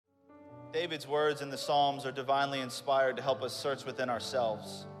David's words in the Psalms are divinely inspired to help us search within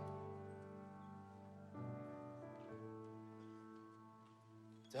ourselves.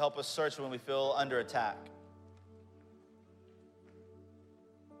 To help us search when we feel under attack.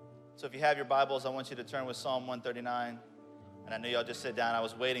 So if you have your Bibles, I want you to turn with Psalm 139. And I knew y'all just sit down. I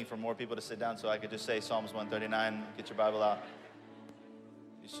was waiting for more people to sit down so I could just say Psalms 139. Get your Bible out.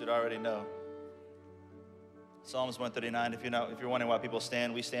 You should already know. Psalms 139, if you're wondering why people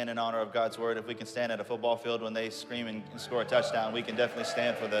stand, we stand in honor of God's word. If we can stand at a football field when they scream and score a touchdown, we can definitely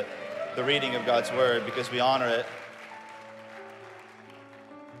stand for the reading of God's word because we honor it.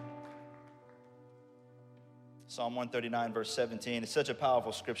 Psalm 139, verse 17. It's such a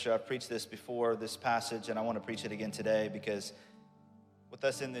powerful scripture. I've preached this before, this passage, and I want to preach it again today because with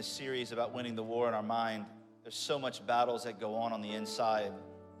us in this series about winning the war in our mind, there's so much battles that go on the inside.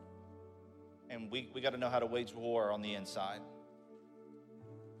 And we got to know how to wage war on the inside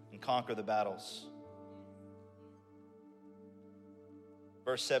and conquer the battles.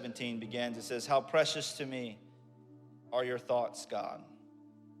 Verse 17 begins, it says, "How precious to me are your thoughts, God.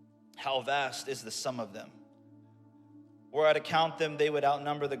 How vast is the sum of them. Were I to count them, they would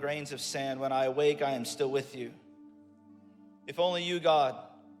outnumber the grains of sand. When I awake, I am still with you. If only you, God,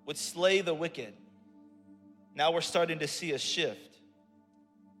 would slay the wicked." Now we're starting to see a shift.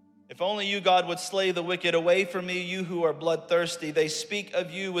 If only you, God, would slay the wicked. Away from me, you who are bloodthirsty. They speak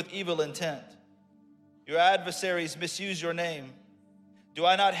of you with evil intent. Your adversaries misuse your name. Do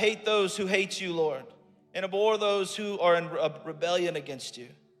I not hate those who hate you, Lord, and abhor those who are in rebellion against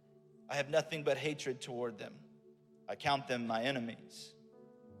you? I have nothing but hatred toward them. I count them my enemies.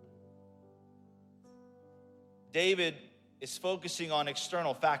 David is focusing on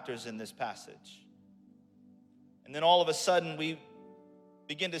external factors in this passage. And then all of a sudden we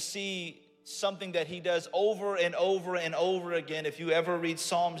begin to see something that he does over and over and over again. If you ever read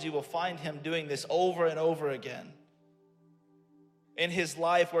Psalms, you will find him doing this over and over again in his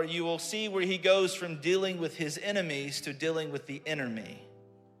life, where you will see where he goes from dealing with his enemies to dealing with the inner me.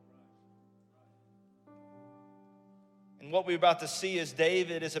 And what we're about to see is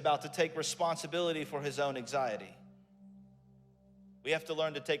David is about to take responsibility for his own anxiety. We have to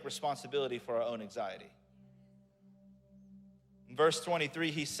learn to take responsibility for our own anxiety. In verse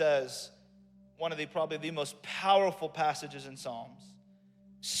 23, he says, one of probably the most powerful passages in Psalms,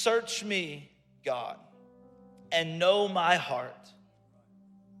 "Search me, God, and know my heart."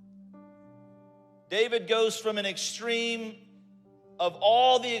 David goes from an extreme of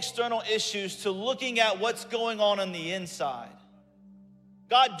all the external issues to looking at what's going on the inside.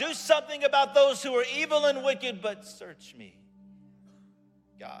 God, do something about those who are evil and wicked, but search me,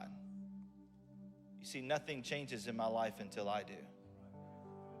 God. You see, nothing changes in my life until I do,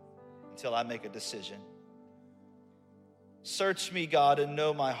 until I make a decision. Search me, God, and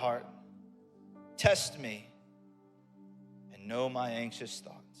know my heart. Test me and know my anxious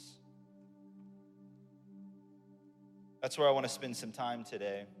thoughts. That's where I want to spend some time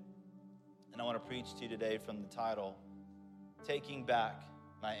today. And I want to preach to you today from the title, Taking Back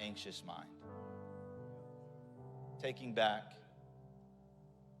My Anxious Mind. Taking back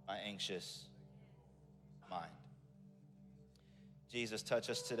my anxious mind. Jesus, touch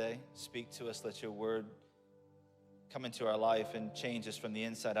us today. Speak to us. Let your word come into our life and change us from the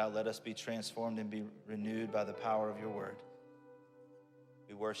inside out. Let us be transformed and be renewed by the power of your word.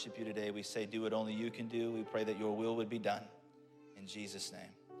 We worship you today. We say, do what only you can do. We pray that your will would be done. In Jesus'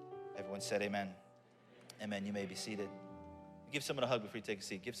 name. Everyone said amen. Amen. You may be seated. Give someone a hug before you take a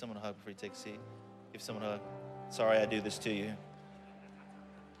seat. Give someone a hug before you take a seat. Give someone a hug. Sorry I do this to you.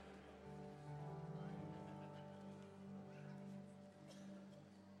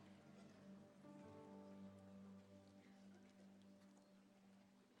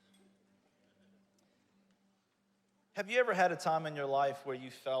 Have you ever had a time in your life where you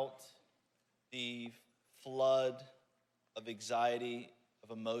felt the flood of anxiety,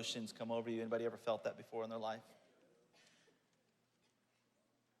 of emotions come over you? Anybody ever felt that before in their life?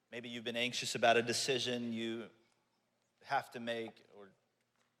 Maybe you've been anxious about a decision you have to make, or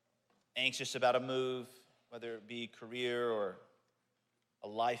anxious about a move, whether it be career or a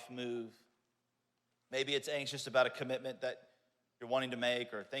life move. Maybe it's anxious about a commitment that you're wanting to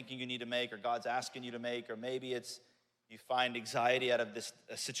make or thinking you need to make or God's asking you to make, or maybe it's you find anxiety out of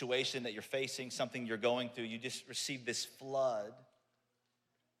a situation that you're facing, something you're going through. You just receive this flood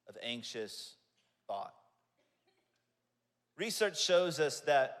of anxious thought. Research shows us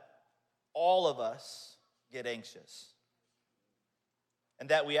that all of us get anxious, and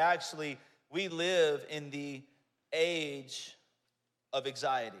that we live in the age of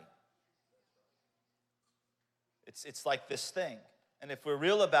anxiety. It's like this thing. And if we're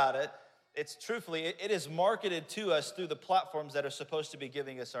real about it, It's truthfully, it is marketed to us through the platforms that are supposed to be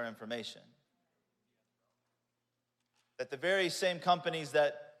giving us our information. That the very same companies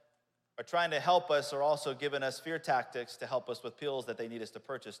that are trying to help us are also giving us fear tactics to help us with pills that they need us to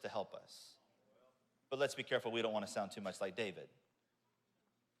purchase to help us. But let's be careful, we don't want to sound too much like David.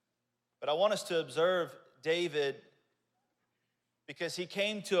 But I want us to observe David because he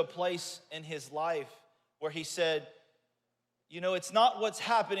came to a place in his life where he said, you know, it's not what's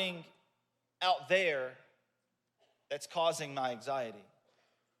happening out there that's causing my anxiety.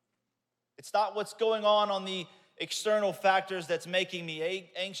 It's not what's going on the external factors that's making me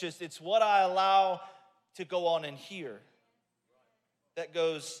anxious. It's what I allow to go on in here that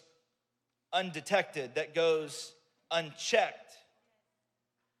goes undetected, that goes unchecked.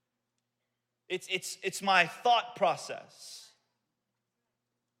 It's my thought process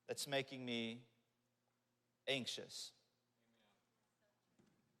that's making me anxious.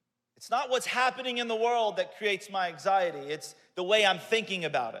 It's not what's happening in the world that creates my anxiety. It's the way I'm thinking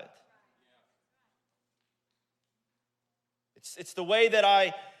about it. It's the way that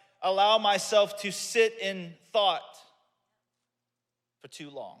I allow myself to sit in thought for too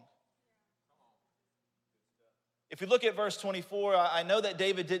long. If we look at verse 24, I know that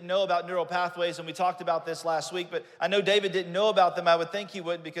David didn't know about neural pathways, and we talked about this last week, but I know David didn't know about them. I would think he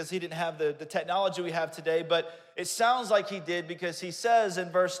would because he didn't have the technology we have today, but it sounds like he did because he says in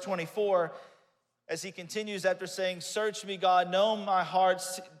verse 24, as he continues after saying, search me, God, know my heart,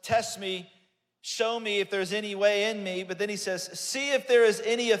 test me, show me if there's any way in me. But then he says, see if there is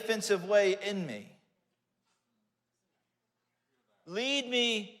any offensive way in me. Lead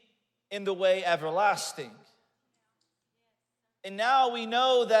me in the way everlasting. And now we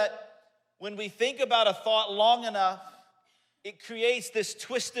know that when we think about a thought long enough, it creates this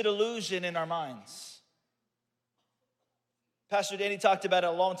twisted illusion in our minds. Pastor Danny talked about it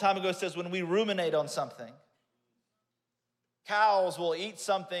a long time ago. It says when we ruminate on something, cows will eat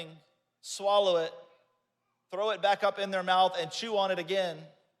something, swallow it, throw it back up in their mouth and chew on it again,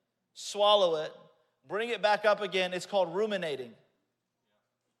 swallow it, bring it back up again. It's called ruminating.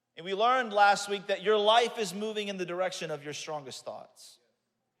 And we learned last week that your life is moving in the direction of your strongest thoughts.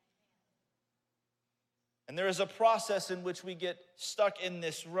 And there is a process in which we get stuck in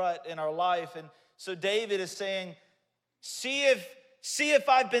this rut in our life. And so David is saying, see if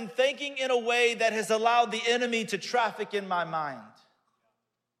I've been thinking in a way that has allowed the enemy to traffic in my mind.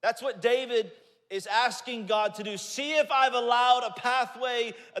 That's what David is asking God to do. See if I've allowed a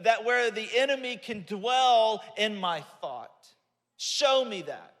pathway that where the enemy can dwell in my thought. Show me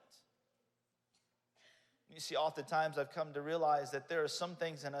that. You see, oftentimes I've come to realize that there are some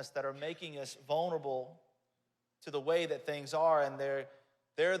things in us that are making us vulnerable to the way that things are, and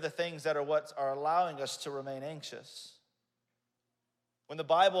they're the things that are what are allowing us to remain anxious. When the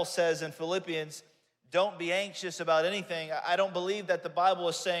Bible says in Philippians, don't be anxious about anything, I don't believe that the Bible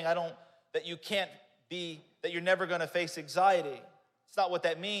is saying that you're never going to face anxiety. It's not what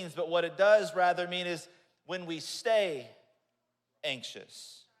that means, but what it does rather mean is when we stay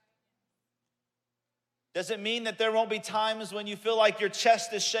anxious. Does it mean that there won't be times when you feel like your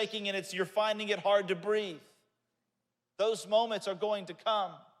chest is shaking and you're finding it hard to breathe? Those moments are going to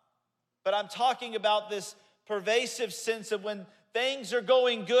come. But I'm talking about this pervasive sense of when things are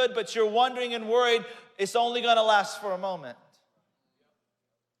going good, but you're wondering and worried, it's only going to last for a moment.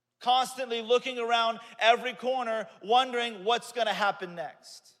 Constantly looking around every corner, wondering what's going to happen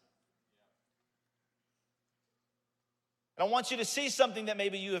next. And I want you to see something that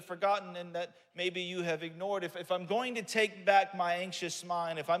maybe you have forgotten and that maybe you have ignored. If I'm going to take back my anxious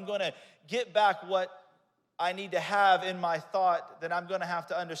mind, if I'm going to get back what I need to have in my thought, then I'm going to have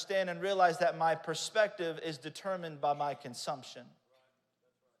to understand and realize that my perspective is determined by my consumption.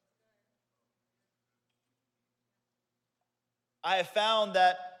 I have found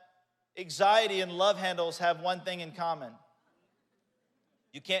that anxiety and love handles have one thing in common.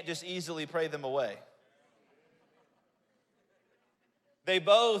 You can't just easily pray them away. They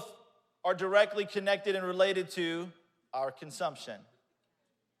both are directly connected and related to our consumption.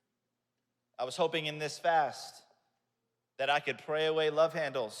 I was hoping in this fast that I could pray away love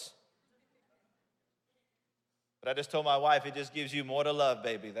handles. But I just told my wife, it just gives you more to love,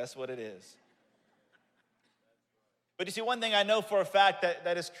 baby. That's what it is. But you see, one thing I know for a fact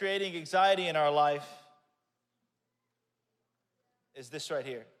that is creating anxiety in our life is this right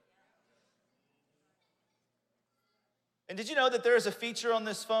here. And did you know that there is a feature on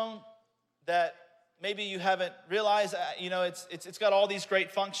this phone that maybe you haven't realized? It's got all these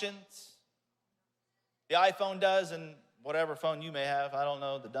great functions. The iPhone does, and whatever phone you may have, I don't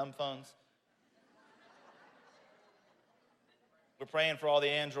know, the dumb phones. We're praying for all the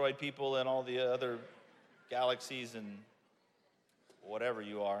Android people and all the other galaxies and whatever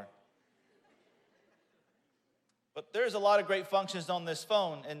you are. But there's a lot of great functions on this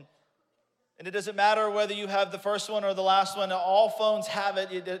phone, and it doesn't matter whether you have the first one or the last one. All phones have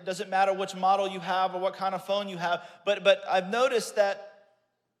it. It doesn't matter which model you have or what kind of phone you have. But I've noticed that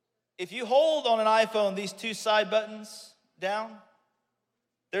if you hold on an iPhone these two side buttons down,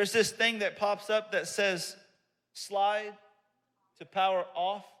 there's this thing that pops up that says slide to power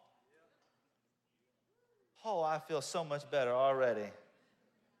off. Oh, I feel so much better already.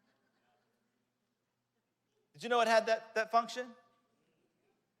 Did you know it had that function?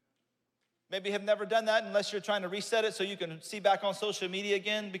 Maybe you have never done that unless you're trying to reset it so you can see back on social media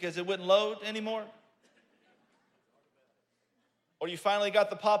again because it wouldn't load anymore. Or you finally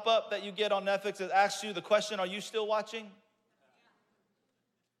got the pop-up that you get on Netflix that asks you the question, are you still watching?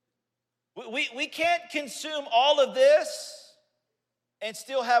 We can't consume all of this and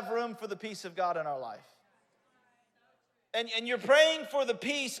still have room for the peace of God in our life. And you're praying for the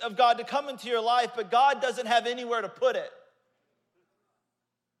peace of God to come into your life, but God doesn't have anywhere to put it.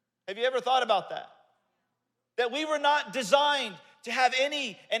 Have you ever thought about that? That we were not designed to have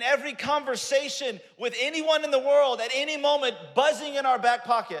any and every conversation with anyone in the world at any moment buzzing in our back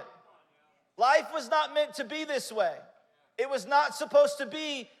pocket. Life was not meant to be this way. It was not supposed to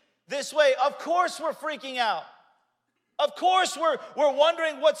be this way. Of course we're freaking out. Of course we're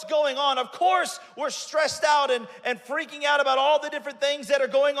wondering what's going on. Of course we're stressed out and freaking out about all the different things that are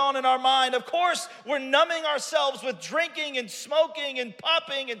going on in our mind. Of course we're numbing ourselves with drinking and smoking and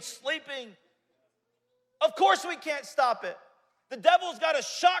popping and sleeping. Of course we can't stop it. The devil's got a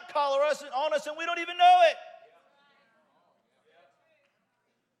shock collar on us and we don't even know it.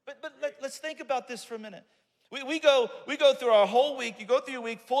 But let's think about this for a minute. We go through our whole week. You go through your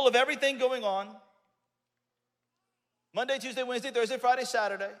week full of everything going on. Monday, Tuesday, Wednesday, Thursday, Friday,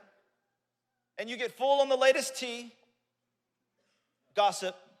 Saturday. And you get full on the latest tea.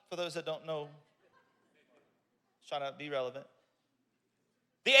 Gossip, for those that don't know. Trying to be relevant.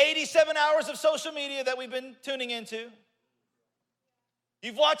 The 87 hours of social media that we've been tuning into.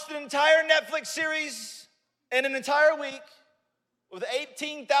 You've watched an entire Netflix series in an entire week with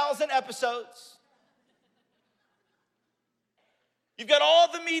 18,000 episodes. You've got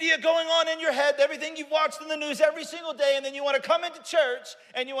all the media going on in your head, everything you've watched in the news every single day, and then you want to come into church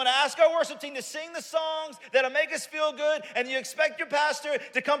and you want to ask our worship team to sing the songs that'll make us feel good, and you expect your pastor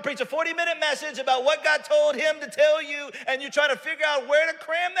to come preach a 40-minute message about what God told him to tell you, and you're trying to figure out where to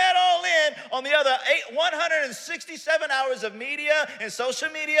cram that all in on the other 167 hours of media and social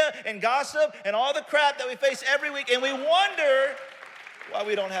media and gossip and all the crap that we face every week, and we wonder why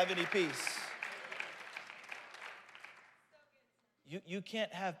we don't have any peace. You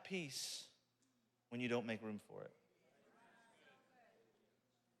can't have peace when you don't make room for it.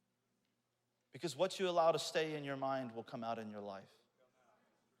 Because what you allow to stay in your mind will come out in your life.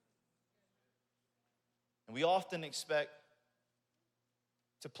 And we often expect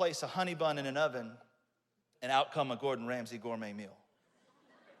to place a honey bun in an oven and out come a Gordon Ramsay gourmet meal.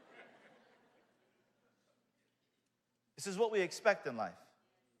 This is what we expect in life.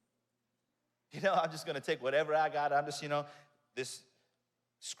 I'm just going to take whatever I got. I'm just, this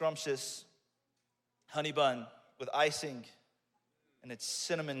scrumptious honey bun with icing and its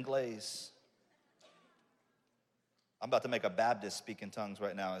cinnamon glaze. I'm about to make a Baptist speak in tongues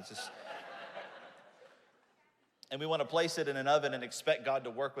right now. It's just, and we want to place it in an oven and expect God to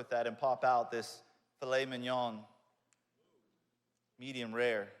work with that and pop out this filet mignon, medium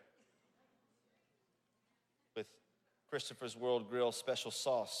rare, with Christopher's World Grill special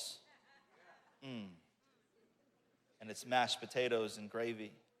sauce. And it's mashed potatoes and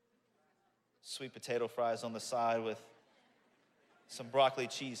gravy. Sweet potato fries on the side with some broccoli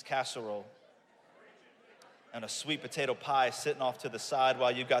cheese casserole. And a sweet potato pie sitting off to the side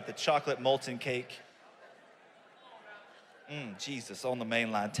while you got the chocolate molten cake. Jesus, on the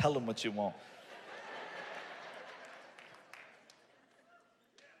main line. Tell them what you want.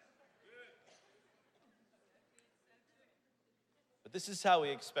 But this is how we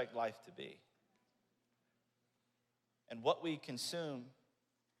expect life to be. And what we consume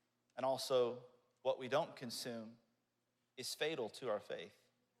and also what we don't consume is fatal to our faith.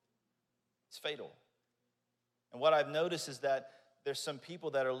 It's fatal. And what I've noticed is that there's some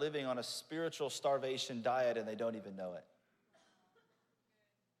people that are living on a spiritual starvation diet and they don't even know it.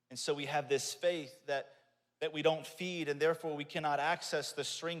 And so we have this faith that we don't feed, and therefore we cannot access the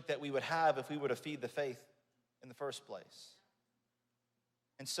strength that we would have if we were to feed the faith in the first place.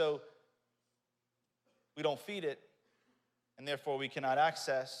 And so we don't feed it, and therefore we cannot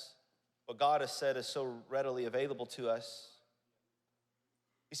access what God has said is so readily available to us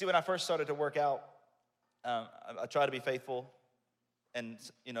You see, when I first started to work out, I try to be faithful. And,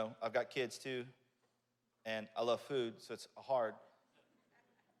 I've got kids too. And I love food, so it's hard.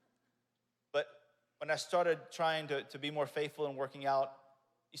 But when I started trying to be more faithful in working out,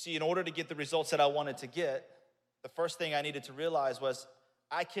 you see, in order to get the results that I wanted to get, the first thing I needed to realize was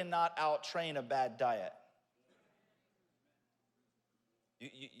I cannot out-train a bad diet.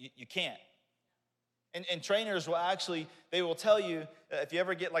 You can't. And trainers will actually, they will tell you, if you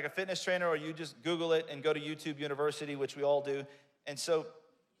ever get like a fitness trainer or you just Google it and go to YouTube University, which we all do, and so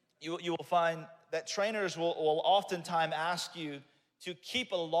you will find that trainers will oftentimes ask you to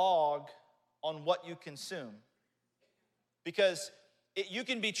keep a log on what you consume. Because you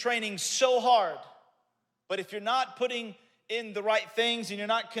can be training so hard, but if you're not putting in the right things and you're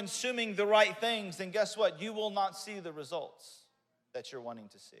not consuming the right things, then guess what? You will not see the results that you're wanting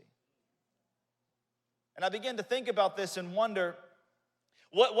to see. And I began to think about this and wonder,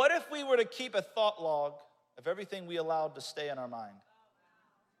 what if we were to keep a thought log of everything we allowed to stay in our mind?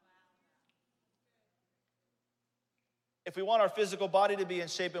 If we want our physical body to be in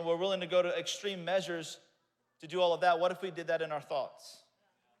shape and we're willing to go to extreme measures to do all of that, what if we did that in our thoughts?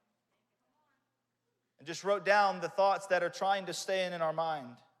 And just wrote down the thoughts that are trying to stay in our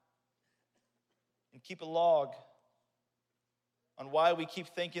mind. And keep a log on why we keep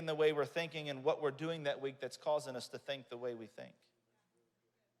thinking the way we're thinking and what we're doing that week that's causing us to think the way we think.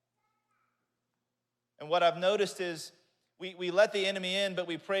 And what I've noticed is we let the enemy in, but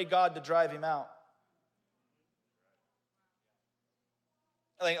we pray God to drive him out.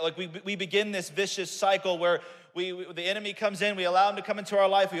 Like we begin this vicious cycle where the enemy comes in, we allow him to come into our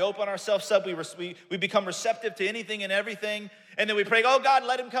life, we open ourselves up, we become receptive to anything and everything, and then we pray, oh God,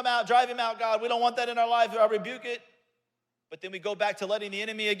 let him come out, drive him out, God, we don't want that in our life, I rebuke it. But then we go back to letting the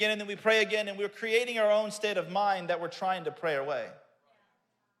enemy again, and then we pray again, and we're creating our own state of mind that we're trying to pray away.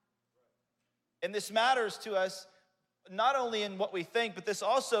 And this matters to us not only in what we think, but this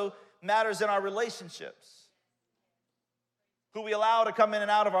also matters in our relationships. Who we allow to come in and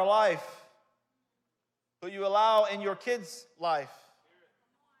out of our life. Who you allow in your kids' life.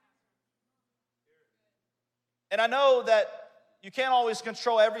 And I know that you can't always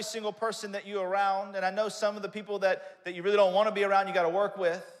control every single person that you're around. And I know some of the people that you really don't want to be around, you got to work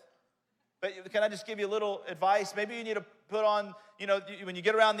with. But can I just give you a little advice? Maybe you need to put on, when you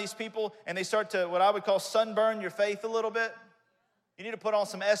get around these people and they start to, what I would call sunburn your faith a little bit. You need to put on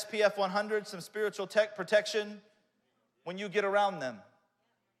some SPF 100, some spiritual protection when you get around them.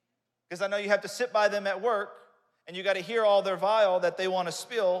 Because I know you have to sit by them at work and you got to hear all their vile that they want to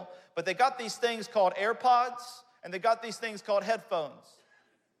spill, but they got these things called AirPods and they got these things called headphones.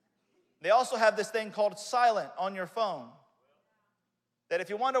 They also have this thing called silent on your phone. That if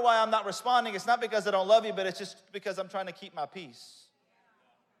you wonder why I'm not responding, it's not because I don't love you, but it's just because I'm trying to keep my peace.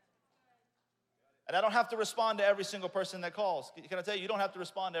 And I don't have to respond to every single person that calls. Can I tell you, you don't have to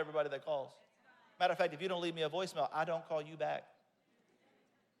respond to everybody that calls. Matter of fact, if you don't leave me a voicemail, I don't call you back.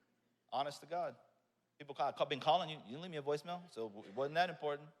 Honest to God. People have been calling you. You didn't leave me a voicemail, so it wasn't that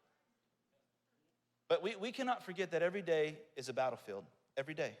important. But we cannot forget that every day is a battlefield.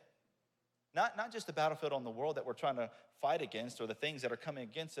 Every day. Not just the battlefield on the world that we're trying to fight against or the things that are coming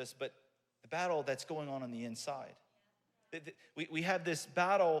against us, but the battle that's going on the inside. We have this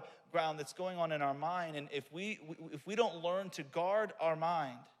battleground that's going on in our mind, and if we don't learn to guard our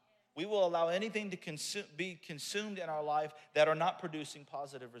mind, we will allow anything to be consumed in our life that are not producing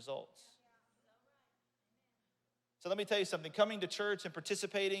positive results. So let me tell you something. Coming to church and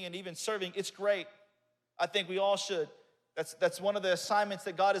participating and even serving, it's great. I think we all should. That's one of the assignments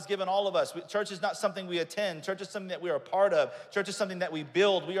that God has given all of us. Church is not something we attend. Church is something that we are a part of. Church is something that we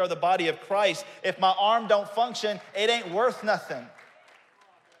build. We are the body of Christ. If my arm don't function, it ain't worth nothing.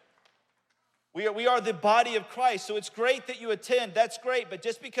 We are the body of Christ, so it's great that you attend. That's great, but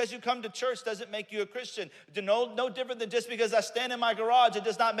just because you come to church doesn't make you a Christian. No different than just because I stand in my garage, it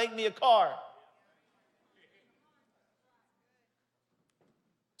does not make me a car.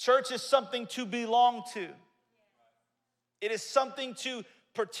 Church is something to belong to. It is something to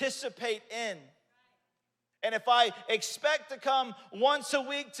participate in. And if I expect to come once a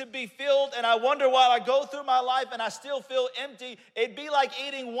week to be filled, and I wonder why I go through my life and I still feel empty, it'd be like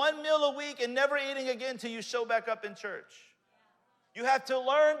eating one meal a week and never eating again till you show back up in church. You have to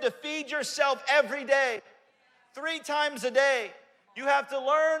learn to feed yourself every day, 3 times a day. You have to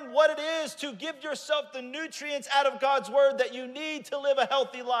learn what it is to give yourself the nutrients out of God's word that you need to live a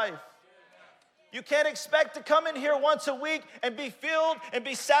healthy life. You can't expect to come in here once a week and be filled and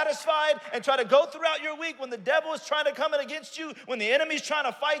be satisfied and try to go throughout your week when the devil is trying to come in against you, when the enemy's trying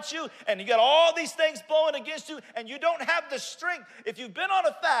to fight you, and you got all these things blowing against you, and you don't have the strength. If you've been on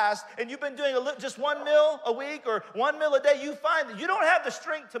a fast and you've been doing just 1 meal a week or 1 meal a day, you find that you don't have the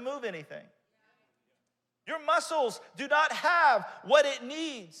strength to move anything. Your muscles do not have what it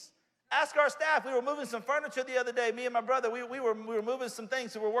needs. Ask our staff. We were moving some furniture the other day. Me and my brother, we were moving some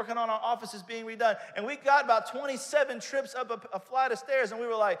things. So we're working on our offices being redone. And we got about 27 trips up a flight of stairs. And we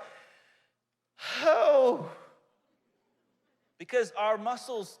were like, oh. Because our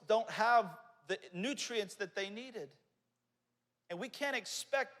muscles don't have the nutrients that they needed. And we can't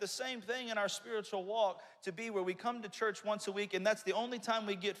expect the same thing in our spiritual walk to be where we come to church once a week and that's the only time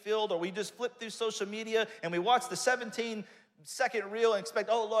we get filled, or we just flip through social media and we watch the 17-second reel and expect,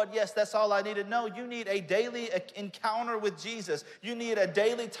 oh, Lord, yes, that's all I needed. No, you need a daily encounter with Jesus. You need a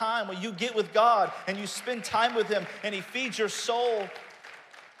daily time where you get with God and you spend time with him and he feeds your soul.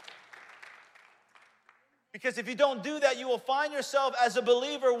 Because if you don't do that, you will find yourself as a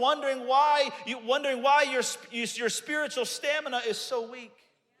believer wondering why your spiritual stamina is so weak.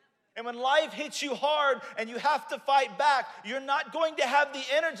 And when life hits you hard and you have to fight back, you're not going to have the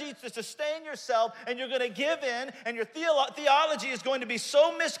energy to sustain yourself, and you're going to give in, and your theology is going to be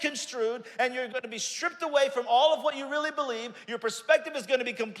so misconstrued, and you're going to be stripped away from all of what you really believe. Your perspective is going to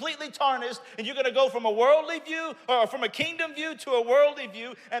be completely tarnished, and you're going to go from a worldly view or from a kingdom view to a worldly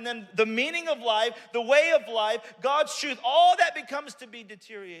view, and then the meaning of life, the way of life, God's truth, all that becomes to be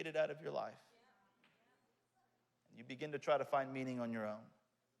deteriorated out of your life. You begin to try to find meaning on your own.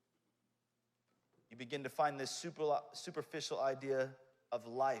 You begin to find this superficial idea of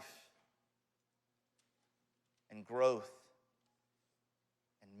life and growth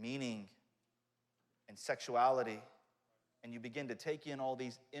and meaning and sexuality. And you begin to take in all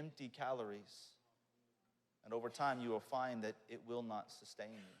these empty calories. And over time, you will find that it will not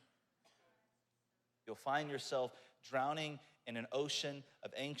sustain you. You'll find yourself drowning in an ocean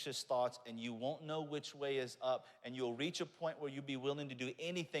of anxious thoughts, and you won't know which way is up, and you'll reach a point where you'll be willing to do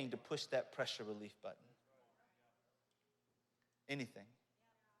anything to push that pressure relief button. Anything.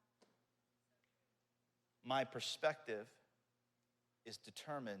 My perspective is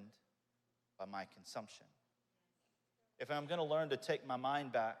determined by my consumption. If I'm going to learn to take my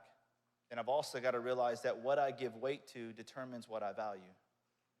mind back, then I've also got to realize that what I give weight to determines what I value.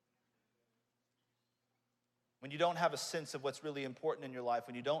 When you don't have a sense of what's really important in your life,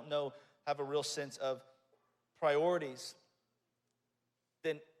 when you don't have a real sense of priorities,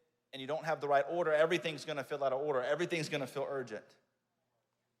 and you don't have the right order, everything's going to feel out of order. Everything's going to feel urgent.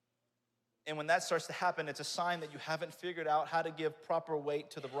 And when that starts to happen, it's a sign that you haven't figured out how to give proper weight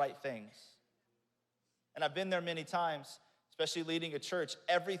to the right things. And I've been there many times, especially leading a church.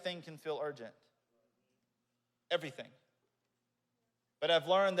 Everything can feel urgent. Everything. But I've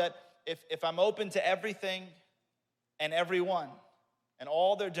learned that if I'm open to everything and everyone and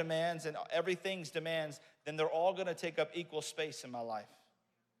all their demands and everything's demands, then they're all going to take up equal space in my life.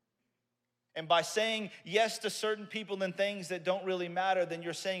 And by saying yes to certain people and things that don't really matter, then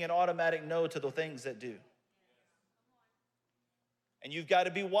you're saying an automatic no to the things that do. And you've got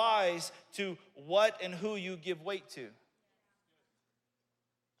to be wise to what and who you give weight to.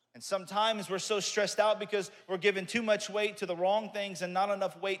 And sometimes we're so stressed out because we're giving too much weight to the wrong things and not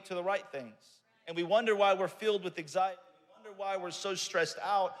enough weight to the right things. And we wonder why we're filled with anxiety. We wonder why we're so stressed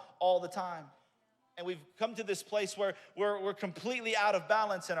out all the time. And we've come to this place where we're completely out of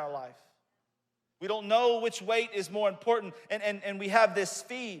balance in our life. We don't know which weight is more important. And we have this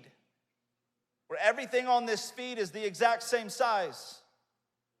feed where everything on this feed is the exact same size.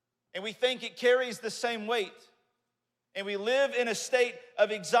 And we think it carries the same weight. And we live in a state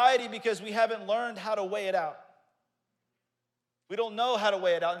of anxiety because we haven't learned how to weigh it out. We don't know how to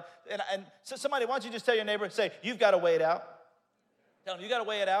weigh it out. And so somebody, why don't you just tell your neighbor, say, you've got to weigh it out. Tell them, you got to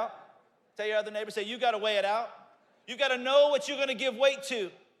weigh it out. Tell your other neighbor, say, you got to weigh it out. You got to know what you're going to give weight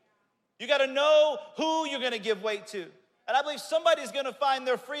to. You got to know who you're going to give weight to. And I believe somebody's going to find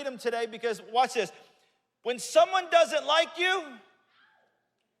their freedom today because, watch this, when someone doesn't like you,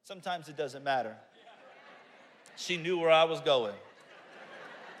 sometimes it doesn't matter. She knew where I was going.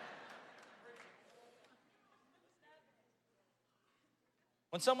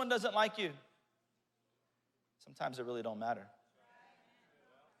 When someone doesn't like you, sometimes it really don't matter.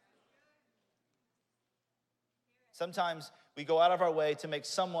 Sometimes we go out of our way to make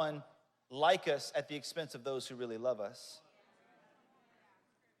someone like us at the expense of those who really love us.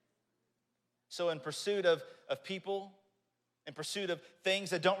 So in pursuit of people, in pursuit of things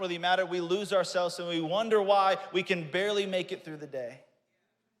that don't really matter, we lose ourselves and we wonder why we can barely make it through the day.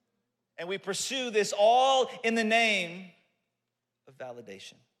 And we pursue this all in the name of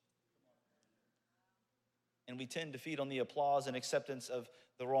validation. And we tend to feed on the applause and acceptance of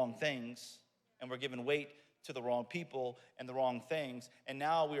the wrong things. And we're giving weight to the wrong people and the wrong things. And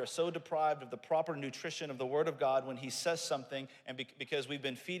now we are so deprived of the proper nutrition of the Word of God when he says something, and because we've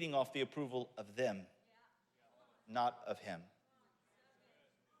been feeding off the approval of them, not of him.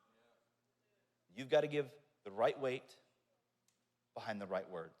 You've got to give the right weight behind the right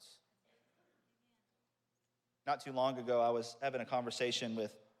words. Not too long ago, I was having a conversation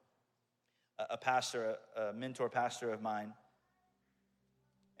with a pastor, a mentor pastor of mine,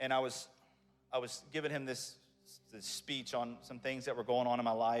 and I was giving him this speech on some things that were going on in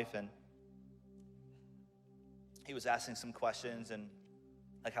my life, and he was asking some questions, and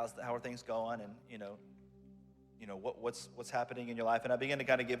like, how are things going, and what's happening in your life, and I began to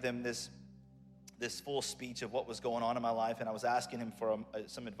kind of give them this full speech of what was going on in my life, and I was asking him for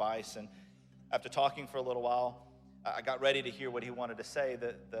some advice, and after talking for a little while, I got ready to hear what he wanted to say,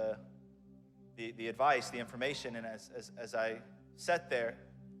 the advice, the information, and as I sat there,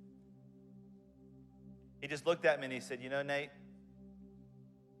 he just looked at me and he said, Nate, it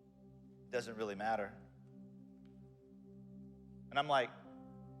doesn't really matter. And I'm like,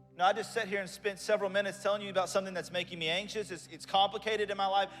 no, I just sat here and spent several minutes telling you about something that's making me anxious. It's complicated in my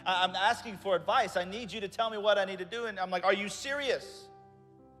life. I'm asking for advice. I need you to tell me what I need to do. And I'm like, are you serious?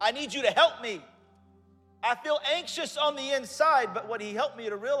 I need you to help me. I feel anxious on the inside, but what he helped me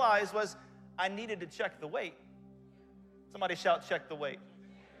to realize was I needed to check the weight. Somebody shout, check the weight.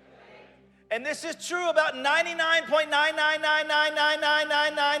 And this is true about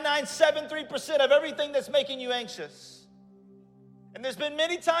 99.99999999973% of everything that's making you anxious. And there's been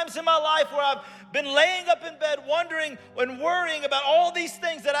many times in my life where I've been laying up in bed wondering and worrying about all these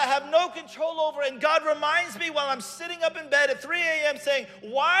things that I have no control over. And God reminds me while I'm sitting up in bed at 3 a.m. saying,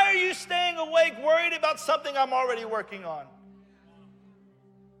 why are you staying awake worried about something I'm already working on?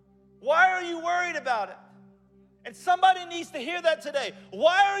 Why are you worried about it? And somebody needs to hear that today.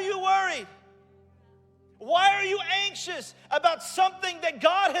 Why are you worried? Why are you anxious about something that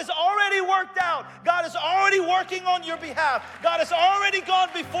God has already worked out? God is already working on your behalf. God has already gone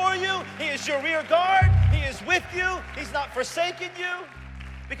before you. He is your rear guard. He is with you. He's not forsaken you.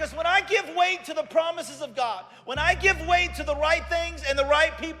 Because when I give weight to the promises of God, when I give weight to the right things and the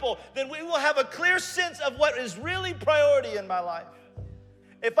right people, then we will have a clear sense of what is really priority in my life.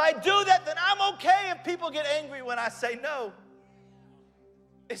 If I do that, then I'm okay if people get angry when I say no.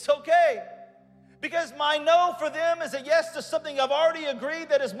 It's okay. Because my no for them is a yes to something I've already agreed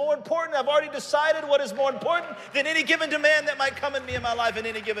that is more important. I've already decided what is more important than any given demand that might come at me in my life in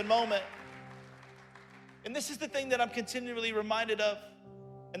any given moment. And this is the thing that I'm continually reminded of,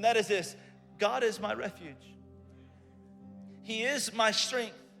 and that is this: God is my refuge. He is my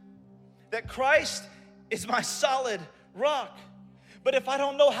strength. That Christ is my solid rock. But if I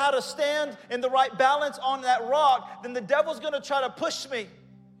don't know how to stand in the right balance on that rock, then the devil's going to try to push me.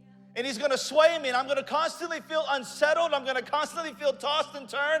 And he's going to sway me, and I'm going to constantly feel unsettled. I'm going to constantly feel tossed and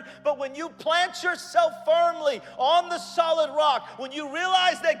turned. But when you plant yourself firmly on the solid rock, when you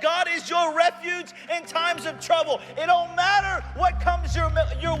realize that God is your refuge in times of trouble, it don't matter what comes your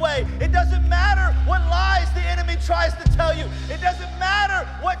way. It doesn't matter what lies the enemy tries to tell you. It doesn't matter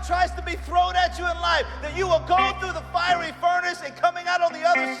what tries to be thrown at you in life, that you will go through the fiery furnace and coming out on the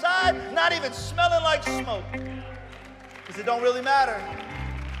other side, not even smelling like smoke. Because it don't really matter.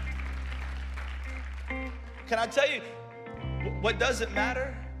 Can I tell you, what doesn't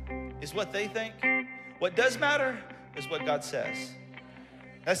matter is what they think. What does matter is what God says.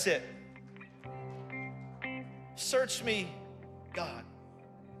 That's it. Search me, God.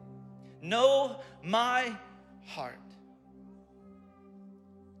 Know my heart.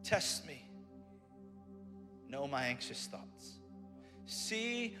 Test me. Know my anxious thoughts.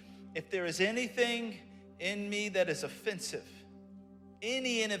 See if there is anything in me that is offensive.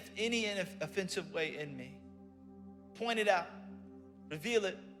 Any offensive way in me. Point it out, reveal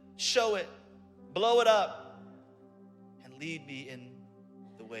it, show it, blow it up, and lead me in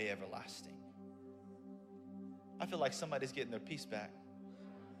the way everlasting. I feel like somebody's getting their peace back.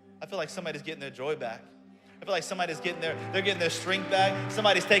 I feel like somebody's getting their joy back. I feel like somebody's getting their strength back.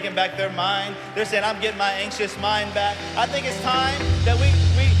 Somebody's taking back their mind. They're saying, I'm getting my anxious mind back. I think it's time that we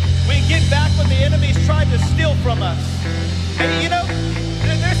get back what the enemy's tried to steal from us. And you know,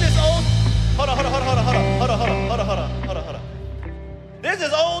 there's this old, hold on. There's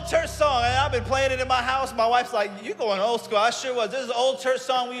this old church song, and I've been playing it in my house. My wife's like, you going old school. I sure was. This is an old church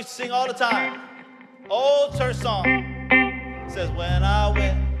song we used to sing all the time. Old church song. It says, when I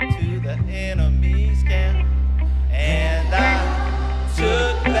went to the enemy's camp, and I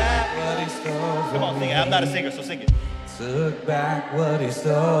took back what Come on, sing it. I'm not a singer, so sing it. Took back what he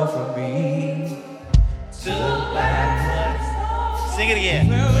stole from me. Took back what he stole. Sing it again.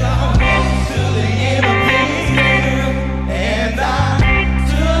 Belonged to the enemy's camp, and I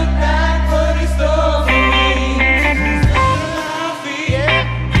took back what he stole from me. He's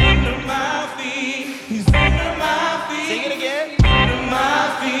under my feet. He's under my feet. Sing it again. Under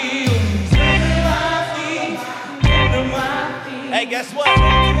my feet. He's under my feet. Under my feet. Hey, guess what?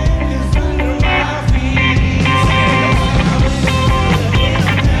 He's under my feet.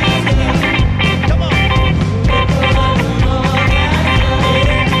 Come on.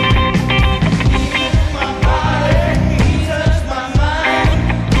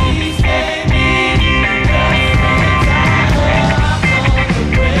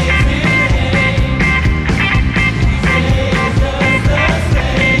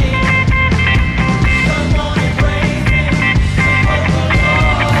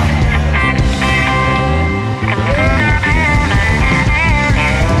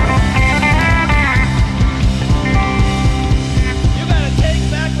 You gotta take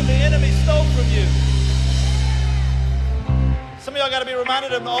back what the enemy stole from you. Some of y'all gotta be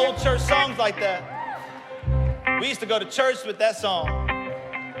reminded of the old church songs like that. We used to go to church with that song.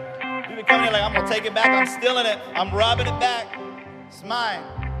 We would come in like, I'm gonna take it back, I'm stealing it, I'm robbing it back. It's mine.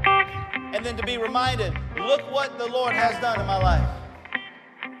 And then to be reminded, look what the Lord has done in my life.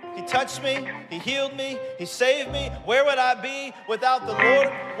 He touched me, He healed me, He saved me. Where would I be without the Lord?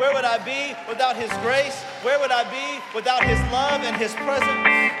 Where would I be without His grace? Where would I be without His love and His presence?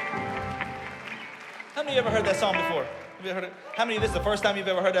 How many of you ever heard that song before? Have you heard it? How many of this is the first time you've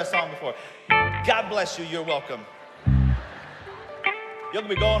ever heard that song before? God bless you, you're welcome. You'll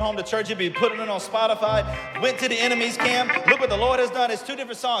be going home to church, you'll be putting it on Spotify, went to the enemy's camp, look what the Lord has done. It's two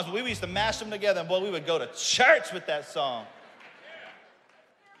different songs, but we used to mash them together, and boy, we would go to church with that song.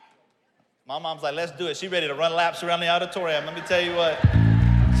 My mom's like, let's do it. She's ready to run laps around the auditorium. Let me tell you what.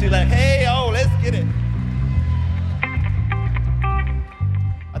 She's like, hey, let's get it.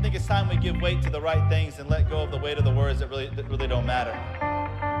 I think it's time we give weight to the right things and let go of the weight of the words that really don't matter.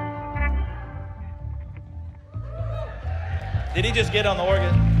 Did he just get on the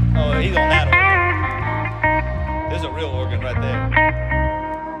organ? Oh, he's on that organ. There's a real organ right there.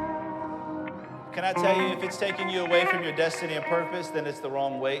 Can I tell you, if it's taking you away from your destiny and purpose, then it's the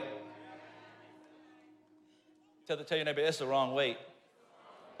wrong weight. Tell your neighbor, it's the wrong weight.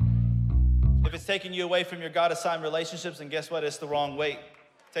 If it's taking you away from your God-assigned relationships, then guess what? It's the wrong weight.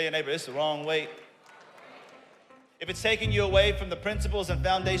 Tell your neighbor, it's the wrong weight. If it's taking you away from the principles and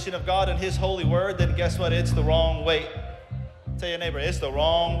foundation of God and His holy word, then guess what? It's the wrong weight. Tell your neighbor, it's the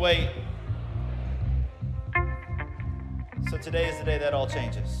wrong weight. So today is the day that all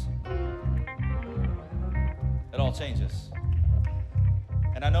changes. It all changes.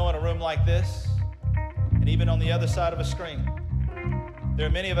 And I know in a room like this, and even on the other side of a screen, there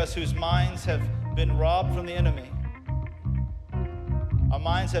are many of us whose minds have been robbed from the enemy. Our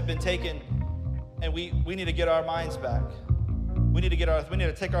minds have been taken, and we need to get our minds back. We need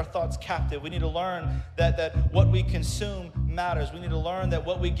to take our thoughts captive. We need to learn that what we consume matters. We need to learn that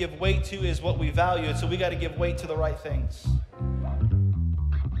what we give weight to is what we value. And so we got to give weight to the right things.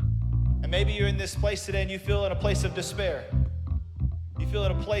 And maybe you're in this place today and you feel in a place of despair. You feel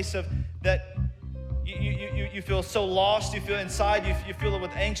in a place of that you feel so lost. You feel inside, you feel it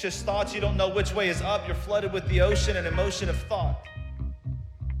with anxious thoughts. You don't know which way is up. You're flooded with the ocean and emotion of thought.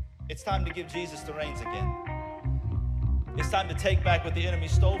 It's time to give Jesus the reins again. It's time to take back what the enemy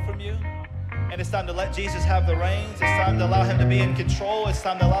stole from you. And it's time to let Jesus have the reins. It's time to allow Him to be in control. It's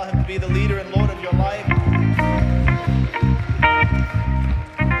time to allow Him to be the leader and Lord of your life.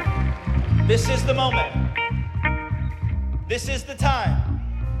 This is the moment. This is the time.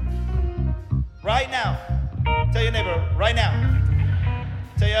 Right now. Tell your neighbor, right now.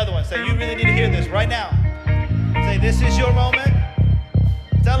 Tell your other one, say, you really need to hear this right now. Say, this is your moment.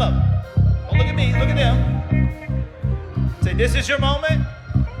 Tell them. Don't look at me, look at them. Say, this is your moment.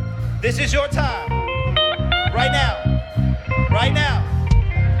 This is your time. Right now. Right now.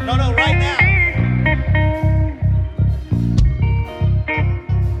 No, right now.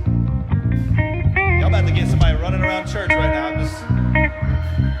 Y'all about to get somebody running around church right now.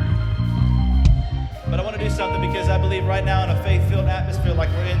 But I want to do something because I believe right now in a faith-filled atmosphere like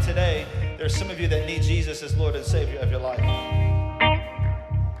we're in today, there's some of you that need Jesus as Lord and Savior of your life.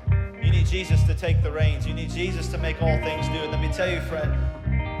 You need Jesus to take the reins. You need Jesus to make all things new. And let me tell you,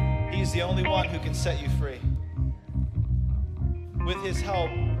 friend, He's the only one who can set you free. With His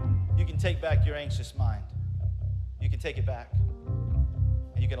help, you can take back your anxious mind. You can take it back.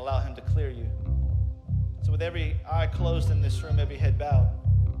 And you can allow Him to clear you. So with every eye closed in this room, every head bowed,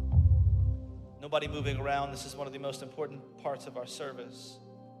 Nobody moving around. This is one of the most important parts of our service.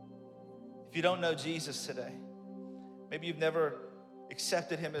 If you don't know Jesus today, maybe you've never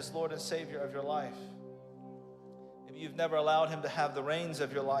accepted him as Lord and Savior of your life. Maybe you've never allowed him to have the reins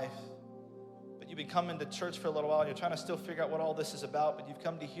of your life. But you've been coming to church for a little while and you're trying to still figure out what all this is about, but you've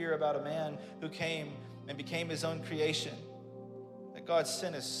come to hear about a man who came and became his own creation. That God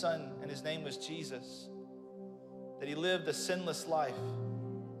sent his son and his name was Jesus. That he lived a sinless life.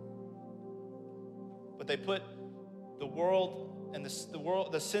 But they put the world and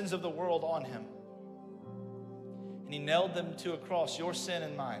the sins of the world on him. And he nailed them to a cross, your sin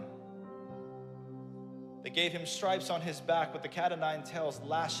and mine. They gave him stripes on his back with the cat of nine tails,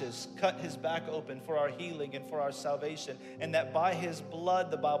 lashes, cut his back open for our healing and for our salvation. And that by his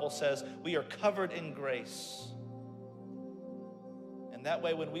blood, the Bible says, we are covered in grace. And that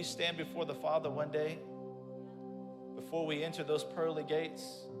way, when we stand before the Father one day, before we enter those pearly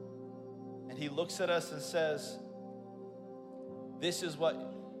gates, and he looks at us and says, this is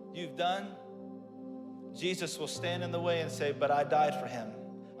what you've done, Jesus will stand in the way and say, but I died for him.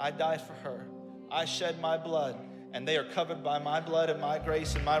 I died for her. I shed my blood, and they are covered by my blood and my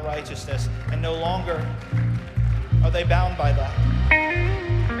grace and my righteousness, and no longer are they bound by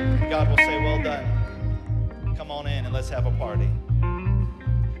that. God will say, well done. Come on in and let's have a party.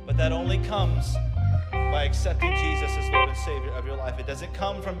 But that only comes by accepting Jesus as Lord and Savior of your life. It doesn't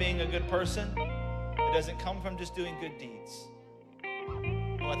come from being a good person. It doesn't come from just doing good deeds.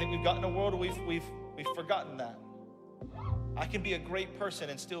 Well, I think we've gotten a world where we've forgotten that. I can be a great person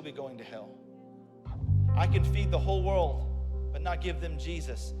and still be going to hell. I can feed the whole world, but not give them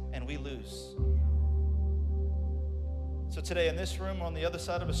Jesus, and we lose. So today in this room or on the other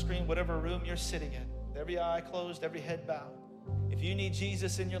side of a screen, whatever room you're sitting in, with every eye closed, every head bowed, if you need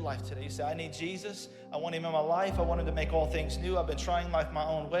Jesus in your life today, you say, I need Jesus. I want him in my life. I want him to make all things new. I've been trying life my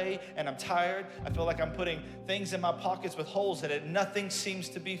own way, and I'm tired. I feel like I'm putting things in my pockets with holes in it. Nothing seems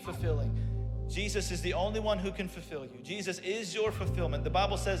to be fulfilling. Jesus is the only one who can fulfill you. Jesus is your fulfillment. The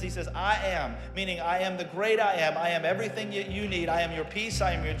Bible says, he says, I am, meaning I am the great I am. I am everything that you need. I am your peace.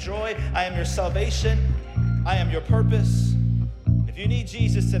 I am your joy. I am your salvation. I am your purpose. If you need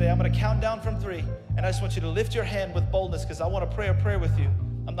Jesus today, I'm going to count down from 3. And I just want you to lift your hand with boldness because I want to pray a prayer with you.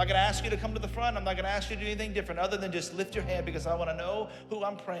 I'm not going to ask you to come to the front. I'm not going to ask you to do anything different other than just lift your hand because I want to know who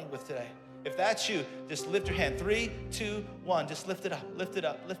I'm praying with today. If that's you, just lift your hand. 3, 2, 1. Just lift it up, lift it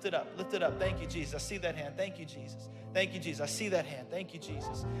up, lift it up, lift it up. Thank you, Jesus. I see that hand. Thank you, Jesus. Thank you, Jesus. I see that hand. Thank you,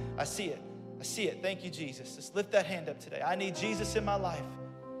 Jesus. I see it. I see it. Thank you, Jesus. Just lift that hand up today. I need Jesus in my life.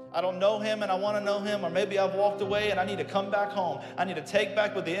 I don't know him and I want to know him, or maybe I've walked away and I need to come back home. I need to take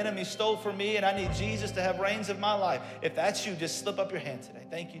back what the enemy stole from me, and I need Jesus to have reins of my life. If that's you, just slip up your hand today.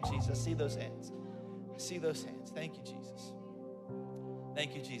 Thank you, Jesus. I see those hands. I see those hands. Thank you, Jesus.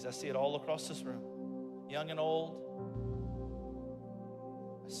 Thank you, Jesus. I see it all across this room, young and old.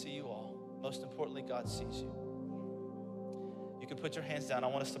 I see you all. Most importantly, God sees you. You can put your hands down. I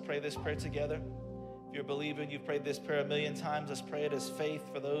want us to pray this prayer together. If you're a believer and you've prayed this prayer 1,000,000 times, let's pray it as faith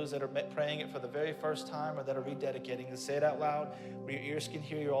for those that are praying it for the very first time or that are rededicating. Let's say it out loud where your ears can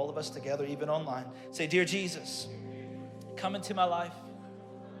hear you, all of us together, even online. Say, dear Jesus, come into my life.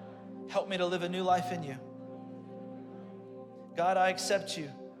 Help me to live a new life in you. God, I accept you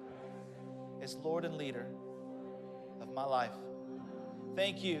as Lord and leader of my life.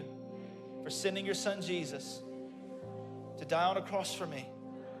 Thank you for sending your son Jesus to die on a cross for me.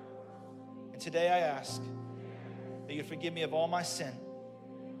 And today I ask that you forgive me of all my sin.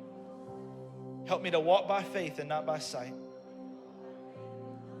 Help me to walk by faith and not by sight.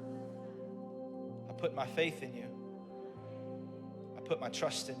 I put my faith in you. I put my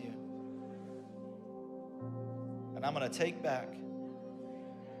trust in you. And I'm going to take back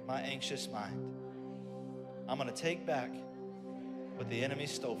my anxious mind. I'm going to take back what the enemy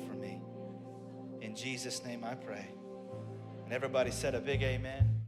stole from me. In Jesus' name I pray. And everybody said a big amen.